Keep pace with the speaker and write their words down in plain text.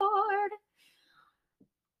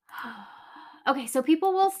Okay, so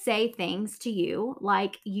people will say things to you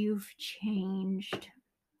like you've changed.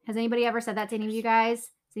 Has anybody ever said that to any of you guys?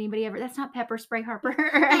 Has anybody ever? That's not pepper spray, Harper.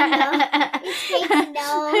 I know. It's crazy,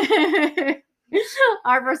 no.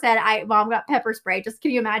 Harper said, "I mom got pepper spray." Just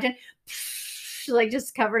can you imagine? Like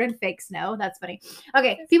just covered in fake snow. That's funny.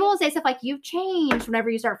 Okay, people will say stuff like "you've changed" whenever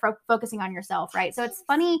you start focusing on yourself, right? So it's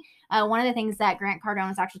funny. One of the things that Grant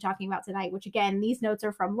Cardone is actually talking about tonight, which again, these notes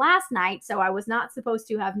are from last night, so I was not supposed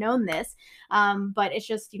to have known this, but it's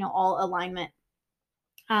just all alignment.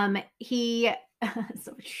 He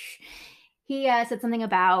so he said something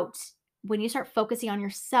about when you start focusing on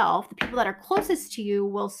yourself, the people that are closest to you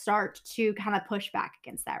will start to kind of push back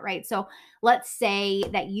against that, right? So let's say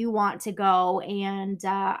that you want to go and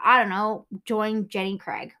I don't know, join Jenny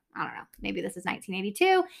Craig. I don't know. Maybe this is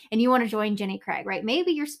 1982 and you want to join Jenny Craig, right?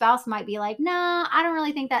 Maybe your spouse might be like, "No, I don't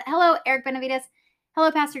really think that." Hello, Eric Benavides.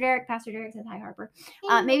 Hello, Pastor Derek. Pastor Derek says hi, Harper.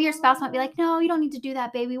 Maybe your spouse might be like, "No, you don't need to do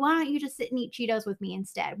that, baby. Why don't you just sit and eat Cheetos with me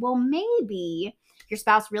instead?" Well, maybe your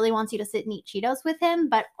spouse really wants you to sit and eat Cheetos with him,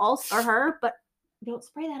 but also or her, but don't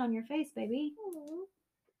spray that on your face, baby.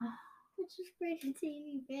 It's just sprayed into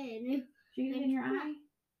your bed. Did you get it in your eye?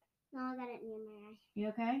 No, I got it near my eye. You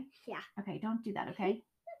okay? Yeah. Okay, don't do that, okay?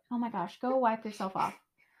 Oh my gosh, go wipe yourself off.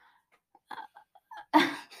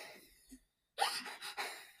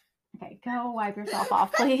 Okay, go wipe yourself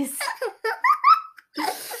off, please.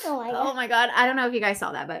 Oh my god. I don't know if you guys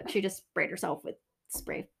saw that, but she just sprayed herself with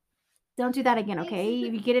spray. Don't do that again, okay?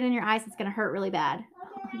 If you get it in your eyes, it's going to hurt really bad.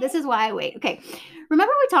 This is why I wait. Okay.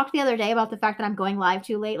 Remember we talked the other day about the fact that I'm going live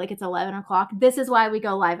too late, like it's 11 o'clock? This is why we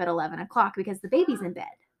go live at 11 o'clock, because the baby's in bed.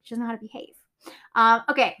 She doesn't know how to behave.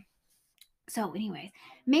 Okay. So anyways,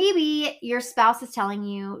 maybe your spouse is telling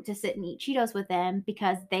you to sit and eat Cheetos with them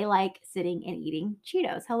because they like sitting and eating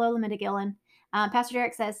Cheetos. Hello, Laminda Gillen. Pastor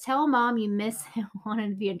Derek says, "Tell mom you miss wanting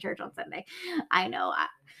to be in church on Sunday." I know.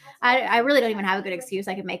 I really don't even have a good excuse.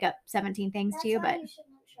 I could make up 17 things to you, but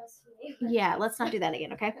yeah, let's not do that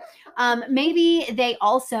again, okay? Maybe they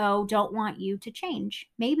also don't want you to change.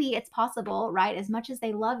 Maybe it's possible, right? As much as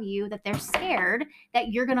they love you, that they're scared that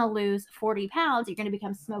you're going to lose 40 pounds, you're going to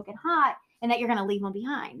become smoking hot, and that you're going to leave them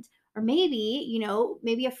behind. Or maybe,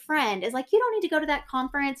 maybe a friend is like, "You don't need to go to that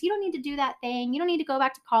conference. You don't need to do that thing. You don't need to go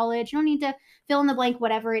back to college. You don't need to fill in the blank,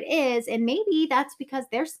 whatever it is." And maybe that's because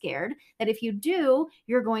they're scared that if you do,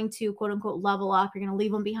 you're going to quote unquote level up. You're going to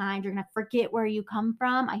leave them behind. You're going to forget where you come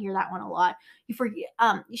from. I hear that one a lot. You forget,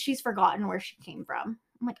 she's forgotten where she came from.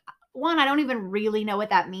 I'm like, one, I don't even really know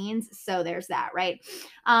what that means. So there's that, right?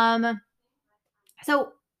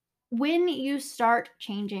 So when you start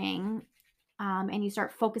changing and you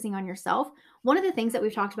start focusing on yourself, one of the things that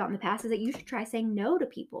we've talked about in the past is that you should try saying no to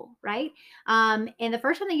people, right? And the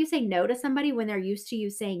first time that you say no to somebody when they're used to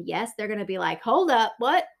you saying yes, they're going to be like, "Hold up,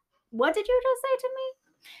 what? What did you just say to me?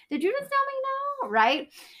 Did you just tell me no?"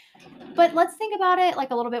 Right? But let's think about it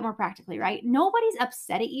like a little bit more practically, right? Nobody's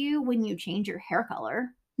upset at you when you change your hair color.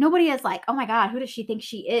 Nobody is like, "Oh my God, who does she think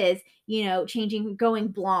she is?" Changing, going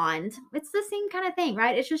blonde. It's the same kind of thing,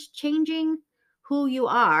 right? It's just changing who you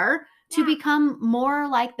are to become more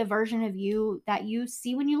like the version of you that you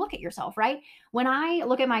see when you look at yourself, right? When I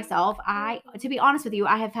look at myself, to be honest with you,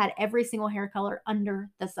 I have had every single hair color under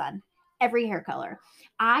the sun. Every hair color.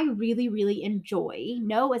 I really, really enjoy.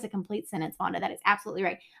 No is a complete sentence, Fonda. That is absolutely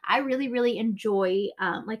right. I really, really enjoy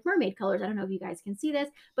like mermaid colors. I don't know if you guys can see this,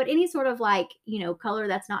 but any sort of color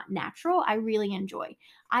that's not natural, I really enjoy.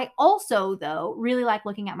 I also, though, really like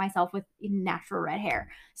looking at myself with natural red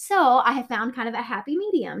hair. So I have found kind of a happy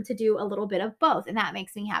medium to do a little bit of both, and that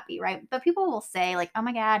makes me happy, right? But people will say, like, "Oh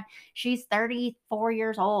my God, she's 34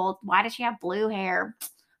 years old. Why does she have blue hair?"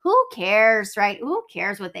 Who cares, right? Who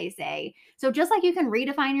cares what they say? So just like you can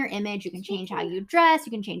redefine your image, you can change how you dress,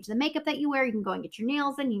 you can change the makeup that you wear, you can go and get your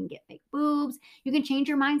nails in, you can get fake boobs, you can change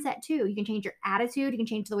your mindset too. You can change your attitude, you can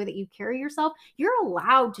change the way that you carry yourself. You're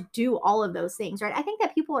allowed to do all of those things, right? I think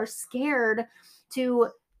that people are scared to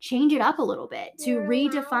change it up a little bit, to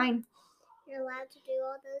redefine. You're allowed to do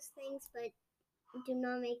all those things, but do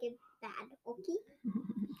not make it bad, okay?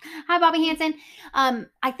 Hi, Bobby Hansen.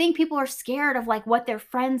 I think people are scared of like what their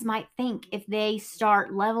friends might think if they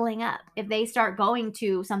start leveling up, if they start going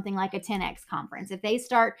to something like a 10X conference, if they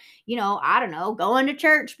start, I don't know, going to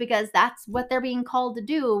church because that's what they're being called to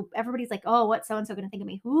do. Everybody's like, "Oh, what's so-and-so going to think of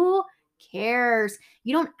me?" Who cares?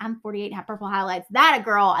 You don't, I'm 48, have purple highlights. That a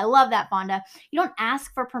girl. I love that, Fonda. You don't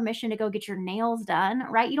ask for permission to go get your nails done,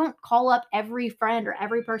 right? You don't call up every friend or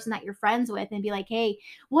every person that you're friends with and be like, "Hey,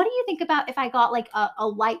 what do you think about if I got like a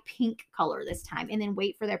light pink color this time?" and then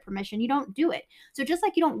wait for their permission. You don't do it. So just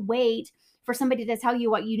like you don't wait for somebody to tell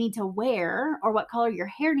you what you need to wear or what color your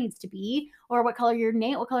hair needs to be or what color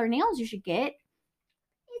nails you should get.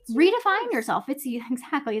 Redefine yourself. It's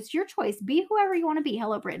exactly. It's your choice. Be whoever you want to be.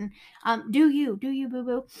 Hello, Britain. Do you, boo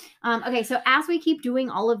boo. Okay. So as we keep doing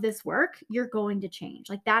all of this work, you're going to change.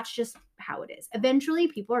 Like that's just how it is. Eventually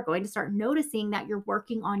people are going to start noticing that you're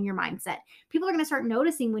working on your mindset. People are going to start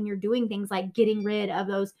noticing when you're doing things like getting rid of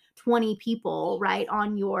those 20 people, right,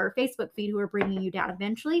 on your Facebook feed who are bringing you down.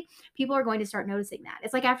 Eventually people are going to start noticing that.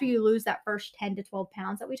 It's like after you lose that first 10 to 12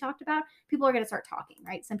 pounds that we talked about, people are going to start talking,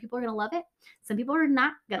 right? Some people are going to love it. Some people are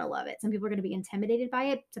not going to love it. Some people are going to be intimidated by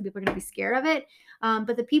it. Some people are going to be scared of it.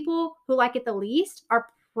 But the people who like it the least are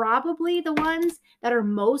probably the ones that are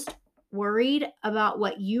most worried about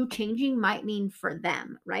what you changing might mean for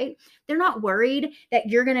them, right? They're not worried that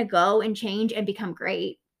you're going to go and change and become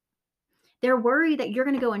great. They're worried that you're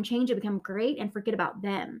going to go and change and become great and forget about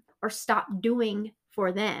them or stop doing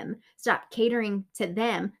for them, stop catering to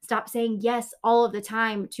them, stop saying yes all of the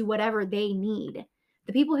time to whatever they need.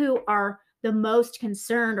 The people who are the most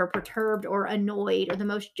concerned or perturbed or annoyed or the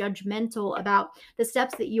most judgmental about the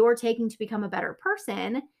steps that you're taking to become a better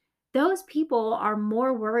person, those people are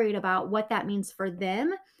more worried about what that means for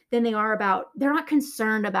them than they're not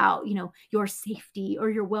concerned about, your safety or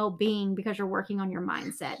your well-being because you're working on your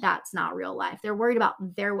mindset. That's not real life. They're worried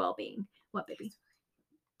about their well-being. What, baby?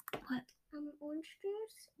 What? Orange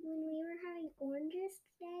juice. When we were having oranges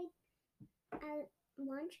today at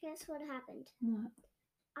lunch, guess what happened? What?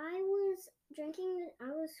 I was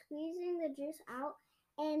squeezing the juice out,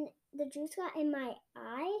 and the juice got in my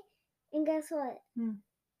eye, and guess what?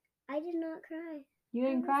 I did not cry. You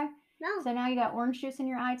didn't cry? No. So now you got orange juice in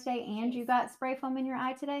your eye today, and you got spray foam in your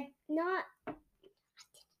eye today? Not.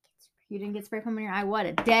 You didn't get spray foam in your eye? What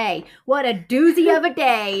a day. What a doozy of a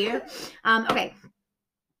day. Okay.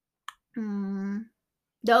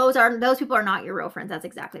 Those people are not your real friends. That's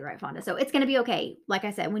exactly right, Fonda. So it's going to be okay. Like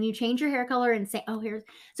I said, when you change your hair color and say,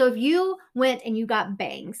 so if you went and you got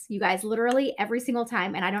bangs, you guys, literally every single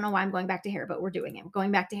time, and I don't know why I'm going back to hair, but we're doing it. We're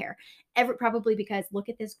going back to hair. Probably because look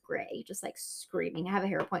at this gray, just like screaming. I have a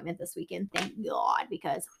hair appointment this weekend. Thank God,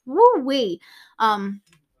 because woo-wee.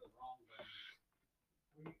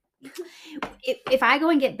 If I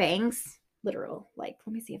go and get bangs, literal, like,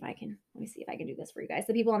 let me see if I can do this for you guys.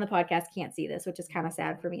 The people on the podcast can't see this, which is kind of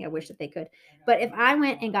sad for me. I wish that they could. But if I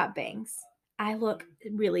went and got bangs, I look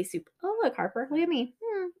really super. Oh, look, Harper, look at me.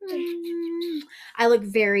 I look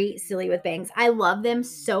very silly with bangs. I love them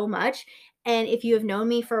so much. And if you have known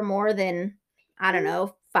me for more than, I don't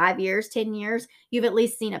know, 5 years, 10 years, you've at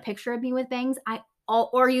least seen a picture of me with bangs.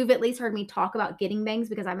 Or you've at least heard me talk about getting bangs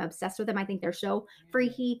because I'm obsessed with them. I think they're so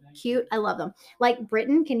freaky cute. I love them. Like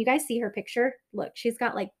Britton, can you guys see her picture? Look, she's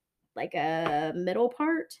got like a middle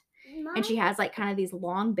part. And she has like kind of these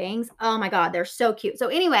long bangs. Oh my God, they're so cute. So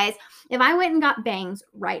anyways, if I went and got bangs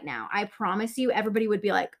right now, I promise you everybody would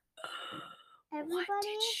be like, what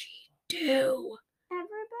did she do?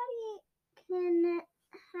 Everybody can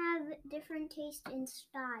have different taste and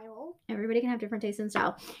style. Everybody can have different taste and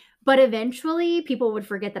style. But eventually people would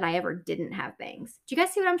forget that I ever didn't have bangs. Do you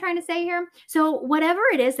guys see what I'm trying to say here? So whatever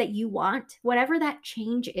it is that you want, whatever that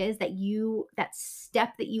change is that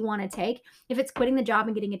step that you want to take, if it's quitting the job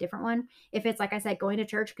and getting a different one, if it's, like I said, going to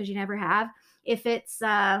church because you never have, if it's,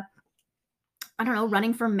 I don't know,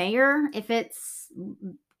 running for mayor, if it's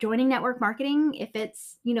joining network marketing, if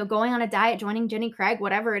it's, going on a diet, joining Jenny Craig,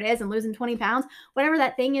 whatever it is, and losing 20 pounds, whatever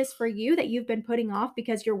that thing is for you that you've been putting off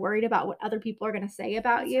because you're worried about what other people are going to say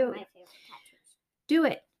about you, my favorite tattoos. Do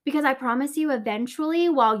it. Because I promise you, eventually,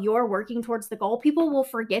 while you're working towards the goal, people will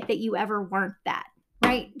forget that you ever weren't that,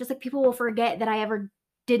 right? Just like people will forget that I ever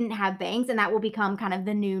didn't have bangs, and that will become kind of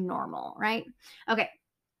the new normal, right? Okay.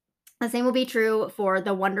 The same will be true for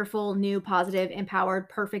the wonderful, new, positive, empowered,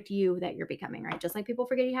 perfect you that you're becoming, right? Just like people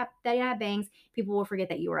forget that you have bangs, people will forget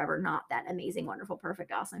that you were ever not that amazing, wonderful,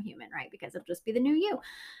 perfect, awesome human, right? Because it'll just be the new you.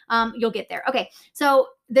 You'll get there. Okay, so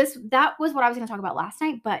that was what I was going to talk about last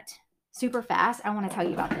night, but super fast, I want to tell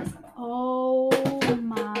you about this. Oh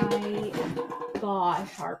my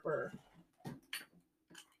gosh, Harper.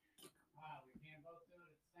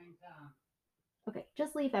 Okay,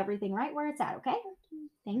 just leave everything right where it's at, okay?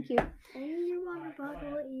 Thank you. And your water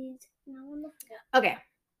bottle is now on the floor. Okay.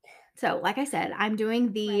 So, like I said, I'm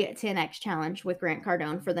doing the 10X challenge with Grant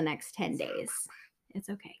Cardone for the next 10 days. It's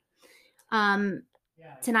okay.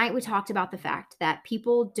 Tonight we talked about the fact that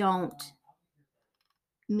people don't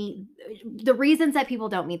meet the reasons that people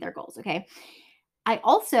don't meet their goals, okay? I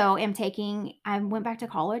also am I went back to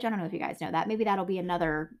college. I don't know if you guys know that. Maybe that'll be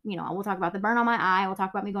another, we'll talk about the burn on my eye. We'll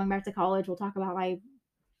talk about me going back to college. We'll talk about my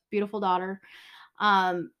beautiful daughter.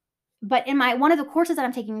 but in one of the courses that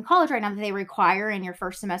I'm taking in college right now that they require in your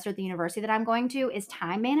first semester at the university that I'm going to is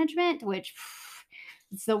time management, which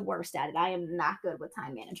it's the worst at it. I am not good with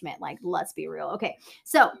time management. Like, let's be real. Okay.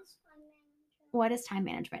 So what is time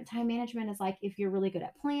management? Time management is like if you're really good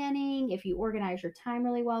at planning, if you organize your time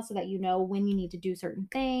really well so that you know when you need to do certain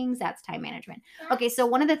things, that's time management. Okay, so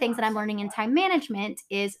one of the things that I'm learning in time management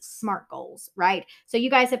is SMART goals, right? So you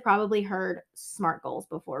guys have probably heard SMART goals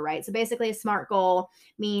before, right? So basically a SMART goal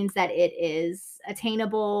means that it is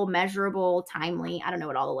attainable, measurable, timely. I don't know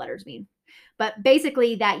what all the letters mean. But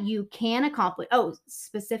basically that you can accomplish,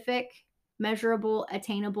 specific, measurable,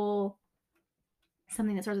 attainable,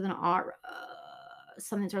 something that starts with an R,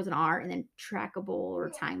 something that starts with an R, and then trackable or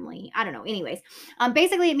timely. I don't know. Anyways,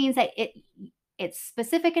 basically it means that it's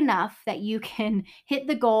specific enough that you can hit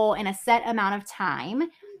the goal in a set amount of time.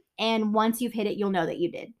 And once you've hit it, you'll know that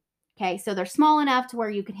you did. Okay, so they're small enough to where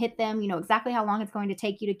you can hit them. You know exactly how long it's going to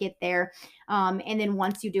take you to get there. And then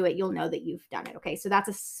once you do it, you'll know that you've done it. Okay, so that's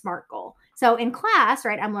a SMART goal. So in class,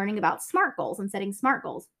 right, I'm learning about SMART goals and setting SMART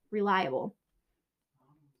goals. Reliable.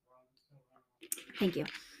 Thank you.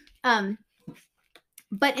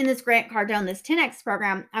 But in this Grant Cardone, this 10X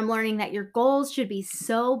program, I'm learning that your goals should be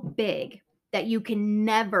so big that you can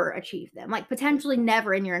never achieve them. Like potentially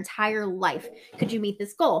never in your entire life could you meet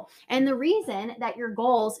this goal. And the reason that your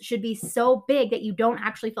goals should be so big that you don't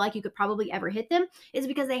actually feel like you could probably ever hit them is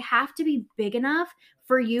because they have to be big enough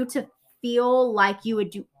for you to feel like you would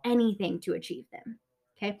do anything to achieve them.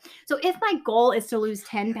 Okay. So if my goal is to lose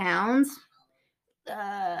 10 pounds,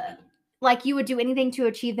 like you would do anything to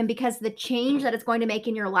achieve them because the change that it's going to make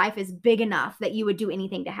in your life is big enough that you would do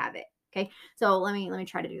anything to have it. Okay. So let me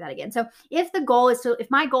try to do that again. So if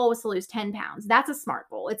my goal was to lose 10 pounds, that's a SMART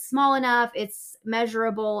goal. It's small enough. It's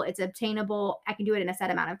measurable. It's obtainable. I can do it in a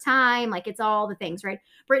set amount of time. Like it's all the things, right?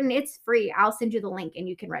 Britton, it's free. I'll send you the link and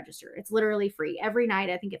you can register. It's literally free every night.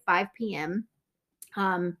 I think at 5 p.m.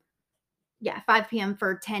 5 p.m.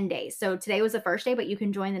 for 10 days. So today was the first day, but you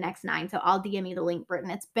can join the next 9. So I'll DM you the link, Britton.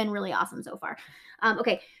 It's been really awesome so far.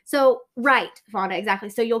 Okay. So right, Fonda, exactly.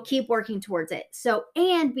 So you'll keep working towards it. So,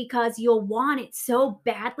 and because you'll want it so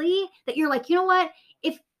badly that you're like, you know what?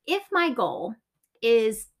 If my goal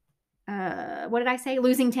is, what did I say?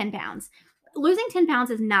 Losing 10 pounds. Losing 10 pounds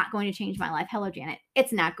is not going to change my life. Hello, Janet.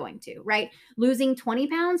 It's not going to, right? Losing 20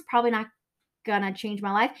 pounds, probably not gonna change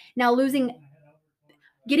my life. Now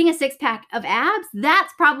getting a 6-pack of abs,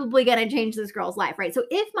 that's probably going to change this girl's life, right? So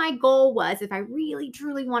if my goal was, if I really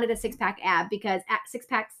truly wanted a 6-pack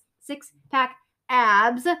six-pack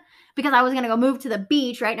abs, because I was going to go move to the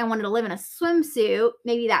beach, right? And I wanted to live in a swimsuit,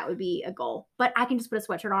 maybe that would be a goal. But I can just put a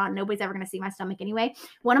sweatshirt on. Nobody's ever going to see my stomach anyway.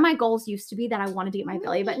 One of my goals used to be that I wanted to get my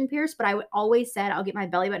belly button pierced, but I always said I'll get my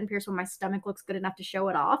belly button pierced when my stomach looks good enough to show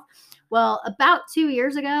it off. Well, about 2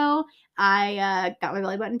 years ago, I got my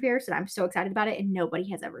belly button pierced and I'm so excited about it and nobody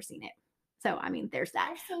has ever seen it. So, I mean, there's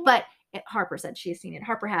that. But Harper said she's seen it.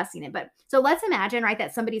 Harper has seen it. But so let's imagine, right,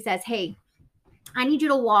 that somebody says, hey, I need you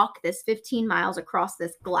to walk this 15 miles across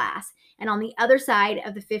this glass. And on the other side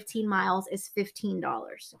of the 15 miles is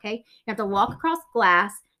 $15. Okay. You have to walk across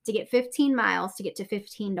glass to get 15 miles to get to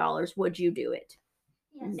 $15. Would you do it?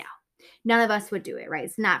 Yes. No. None of us would do it, right?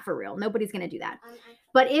 It's not for real. Nobody's going to do that.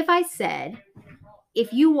 But if I said,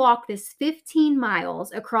 if you walk this 15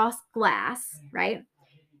 miles across glass, right,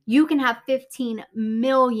 you can have $15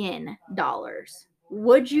 million.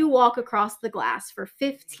 Would you walk across the glass for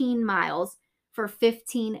 15 miles for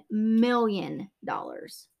 $15 million?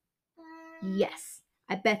 Yes,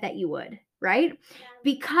 I bet that you would, right?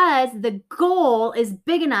 Because the goal is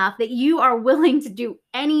big enough that you are willing to do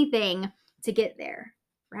anything to get there,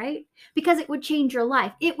 right? Because it would change your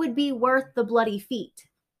life. It would be worth the bloody feet.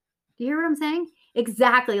 Do you hear what I'm saying?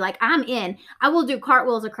 Exactly. Like I'm in. I will do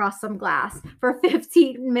cartwheels across some glass for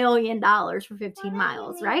 $15 million for 15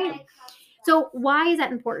 miles, right? So why is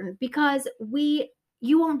that important? Because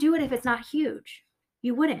you won't do it if it's not huge.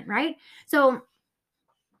 You wouldn't, right? So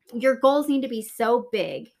your goals need to be so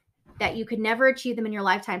big that you could never achieve them in your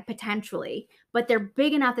lifetime potentially, but they're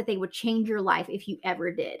big enough that they would change your life if you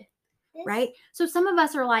ever did. Right? So some of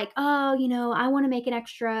us are like, oh, I want to make an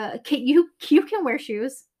extra. You can wear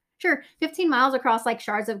shoes. Sure, 15 miles across like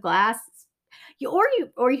shards of glass. Or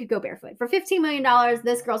you could go barefoot. For $15 million,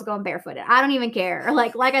 this girl's going barefooted. I don't even care.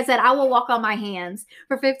 Like I said, I will walk on my hands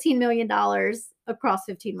for $15 million across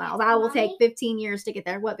 15 miles. I will take 15 years to get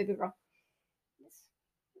there. What, baby girl?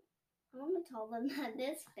 I want to tell them that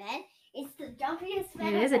this bed is the jumpiest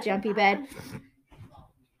bed. It is a jumpy bed.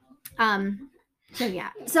 So yeah.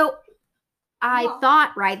 So I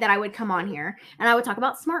thought, right, that I would come on here and I would talk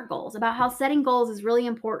about SMART goals, about how setting goals is really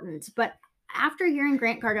important. But after hearing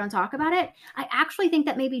Grant Cardone talk about it, I actually think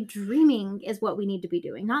that maybe dreaming is what we need to be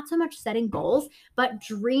doing. Not so much setting goals, but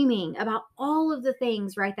dreaming about all of the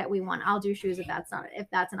things, right, that we want. I'll do shoes if that's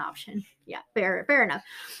an option. Yeah, fair enough.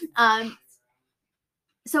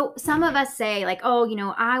 So some of us say like, oh,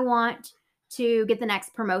 I want to get the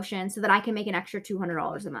next promotion so that I can make an extra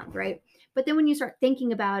 $200 a month, right? But then when you start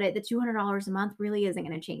thinking about it, the $200 a month really isn't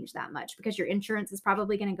going to change that much because your insurance is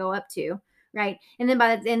probably going to go up too, right? And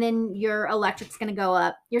then your electric's going to go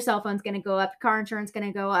up, your cell phone's going to go up, car insurance going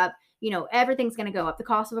to go up, everything's going to go up. The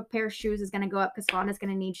cost of a pair of shoes is going to go up because Fonda's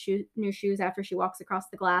going to need new shoes after she walks across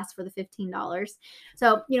the glass for the $15.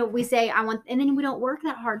 So, we say, and then we don't work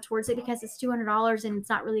that hard towards it because it's $200 and it's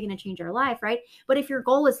not really going to change our life, right? But if your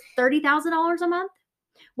goal is $30,000 a month,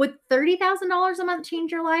 would $30,000 a month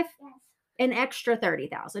change your life? Yes. An extra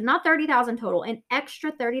 $30,000, not $30,000 total, an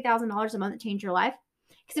extra $30,000 a month change your life?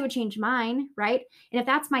 Because it would change mine, right? And if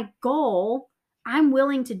that's my goal, I'm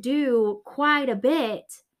willing to do quite a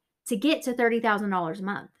bit to get to $30,000 a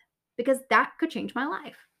month because that could change my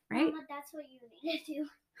life, right? Mama, that's what you need to do.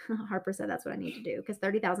 Harper said that's what I need to do because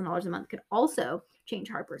 $30,000 a month could also change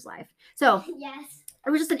Harper's life. So yes, it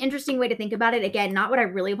was just an interesting way to think about it. Again, not what I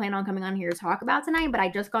really plan on coming on here to talk about tonight, but I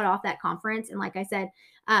just got off that conference. And like I said,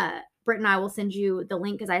 Britt and I will send you the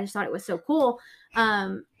link because I just thought it was so cool.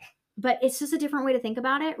 But it's just a different way to think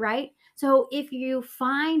about it, right? So if you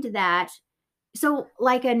find that, so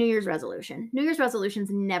like a New Year's resolutions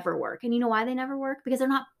never work. And you know why they never work? Because they're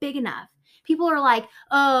not big enough. People are like,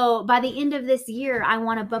 oh, by the end of this year, I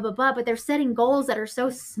want to blah, blah, blah. But they're setting goals that are so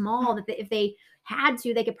small that if they had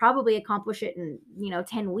to, they could probably accomplish it in,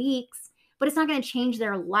 10 weeks. But it's not going to change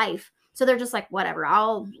their life. So they're just like, whatever,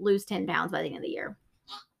 I'll lose 10 pounds by the end of the year.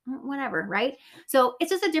 Whatever, right? So it's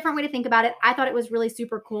just a different way to think about it. I thought it was really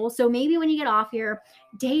super cool. So maybe when you get off here,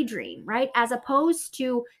 daydream, right? As opposed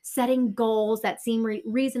to setting goals that seem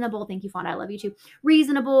reasonable. Thank you, Fonda. I love you too.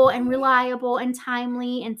 Reasonable and reliable and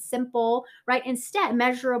timely and simple, right? Instead,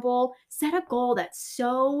 measurable. Set a goal that's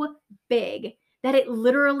so big that it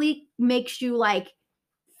literally makes you like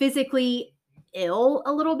physically ill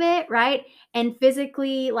a little bit, right? And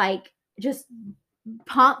physically like just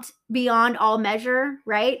pumped beyond all measure,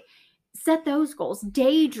 right? Set those goals.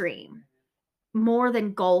 Daydream more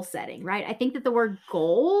than goal setting, right? I think that the word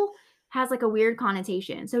goal has like a weird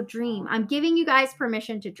connotation. So dream. I'm giving you guys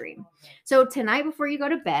permission to dream. So tonight before you go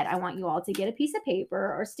to bed, I want you all to get a piece of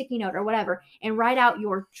paper or sticky note or whatever and write out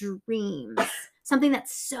your dreams. Something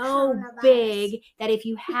that's so big that if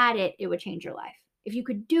you had it, it would change your life. If you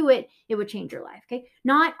could do it, it would change your life. Okay.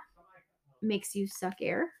 Not makes you suck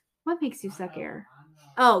air. What makes you suck air?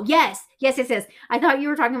 Oh, yes. I thought you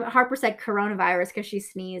were talking about, Harper said coronavirus because she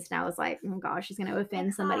sneezed. And I was like, oh gosh, she's going to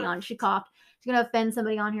offend somebody on. She coughed. She's going to offend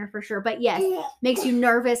somebody on here for sure. But yes, makes you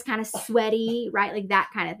nervous, kind of sweaty, right? Like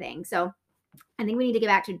that kind of thing. So I think we need to get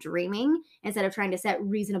back to dreaming instead of trying to set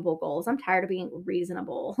reasonable goals. I'm tired of being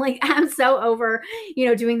reasonable. Like I'm so over,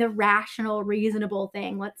 doing the rational, reasonable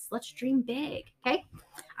thing. Let's dream big. Okay.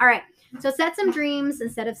 All right. So set some dreams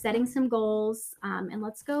instead of setting some goals. And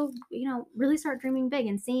let's go, really start dreaming big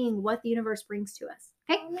and seeing what the universe brings to us.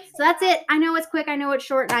 Okay. So that's it. I know it's quick. I know it's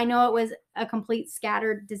short. I know it was a complete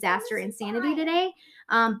scattered disaster insanity today.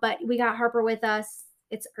 But we got Harper with us.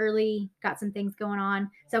 It's early, got some things going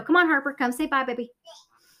on. So come on, Harper, come say bye, baby.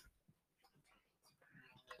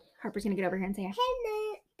 Harper's going to get over here and say hi.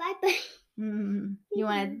 Hello. Bye-bye. You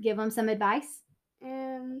want to give them some advice?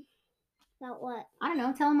 About what? I don't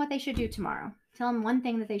know. Tell them what they should do tomorrow. Tell them one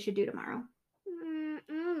thing that they should do tomorrow. I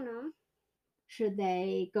don't know. Should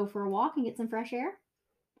they go for a walk and get some fresh air?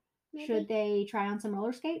 Maybe. Should they try on some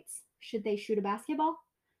roller skates? Should they shoot a basketball?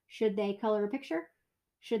 Should they color a picture?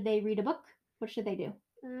 Should they read a book? What should they do?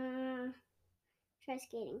 Try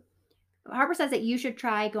skating. Harper says that you should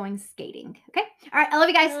try going skating. Okay? All right. I love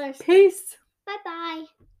you guys. Colors. Peace. Bye-bye.